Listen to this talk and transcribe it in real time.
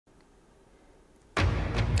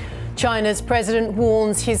China's president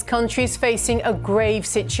warns his country is facing a grave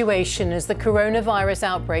situation as the coronavirus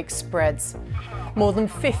outbreak spreads. More than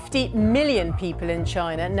 50 million people in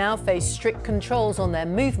China now face strict controls on their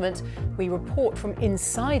movement. We report from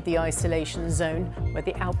inside the isolation zone where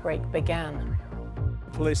the outbreak began.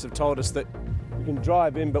 Police have told us that we can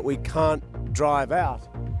drive in, but we can't drive out.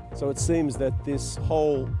 So it seems that this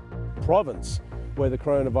whole province where the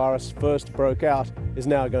coronavirus first broke out is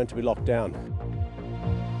now going to be locked down.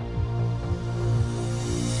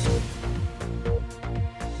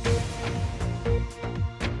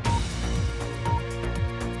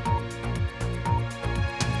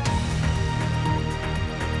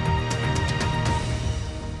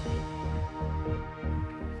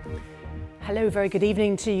 Hello, very good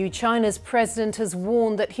evening to you. China's president has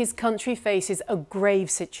warned that his country faces a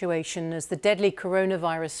grave situation as the deadly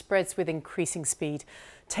coronavirus spreads with increasing speed.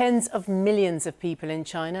 Tens of millions of people in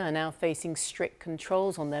China are now facing strict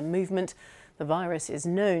controls on their movement. The virus is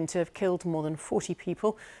known to have killed more than 40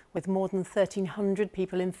 people, with more than 1,300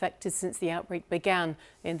 people infected since the outbreak began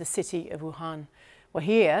in the city of Wuhan. Well,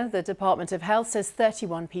 here, the Department of Health says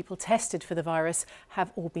 31 people tested for the virus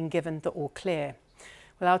have all been given the all clear.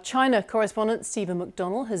 Well, our China correspondent Stephen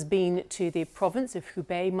McDonell has been to the province of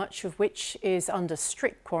Hubei, much of which is under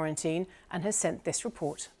strict quarantine, and has sent this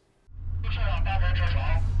report.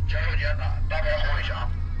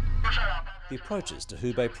 The approaches to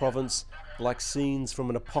Hubei province are like scenes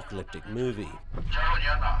from an apocalyptic movie.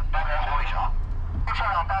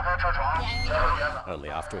 Only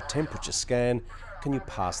after a temperature scan can you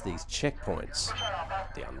pass these checkpoints.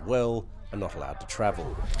 The unwell are not allowed to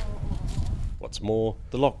travel. What's more,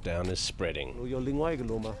 the lockdown is spreading.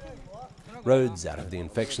 Roads out of the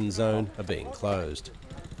infection zone are being closed.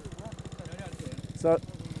 So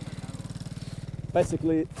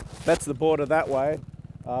basically, that's the border that way.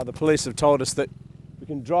 The police have told us that we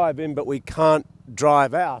can drive in, but we can't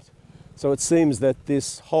drive out. So it seems that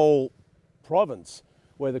this whole province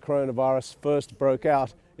where the coronavirus first broke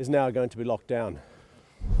out is now going to be locked down.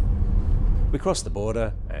 We cross the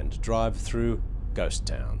border and drive through ghost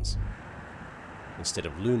towns. Instead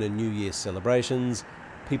of Lunar New Year celebrations,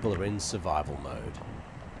 people are in survival mode.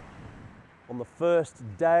 On the first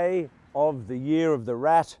day of the year of the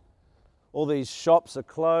rat, all these shops are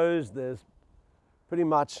closed. There's pretty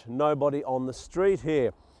much nobody on the street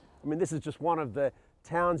here. I mean, this is just one of the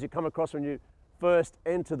towns you come across when you first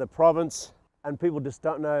enter the province, and people just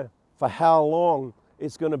don't know for how long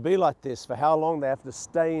it's going to be like this, for how long they have to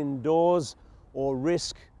stay indoors or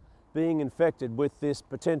risk being infected with this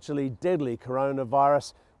potentially deadly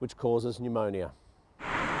coronavirus which causes pneumonia.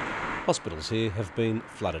 Hospitals here have been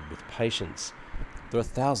flooded with patients. There are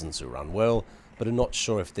thousands who are unwell but are not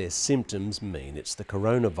sure if their symptoms mean it's the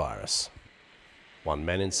coronavirus. One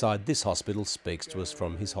man inside this hospital speaks to us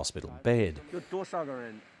from his hospital bed.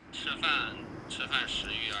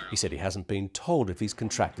 He said he hasn't been told if he's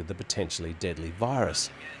contracted the potentially deadly virus,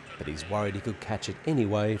 but he's worried he could catch it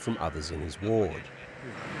anyway from others in his ward.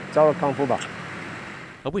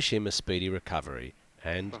 I wish him a speedy recovery,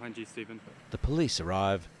 and the police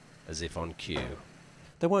arrive as if on cue.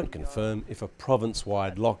 They won't confirm if a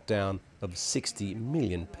province-wide lockdown of 60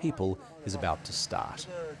 million people is about to start,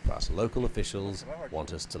 plus local officials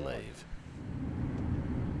want us to leave.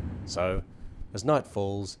 So, as night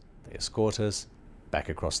falls, they escort us back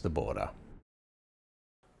across the border.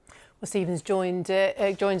 Well, Stephen's joins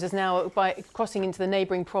us now by crossing into the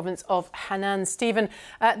neighbouring province of Henan. Stephen,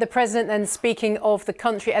 the president then speaking of the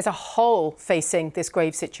country as a whole facing this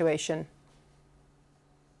grave situation.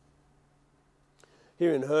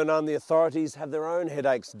 Here in Henan, the authorities have their own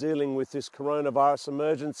headaches dealing with this coronavirus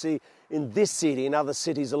emergency. In this city and other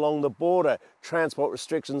cities along the border, transport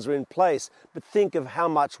restrictions are in place. But think of how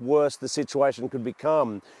much worse the situation could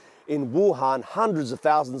become. In Wuhan, hundreds of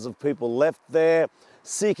thousands of people left there,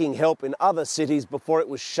 seeking help in other cities before it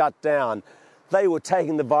was shut down. They were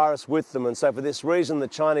taking the virus with them, and so for this reason the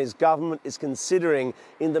Chinese government is considering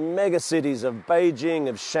in the mega cities of Beijing,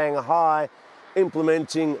 of Shanghai,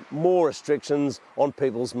 implementing more restrictions on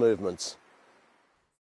people's movements.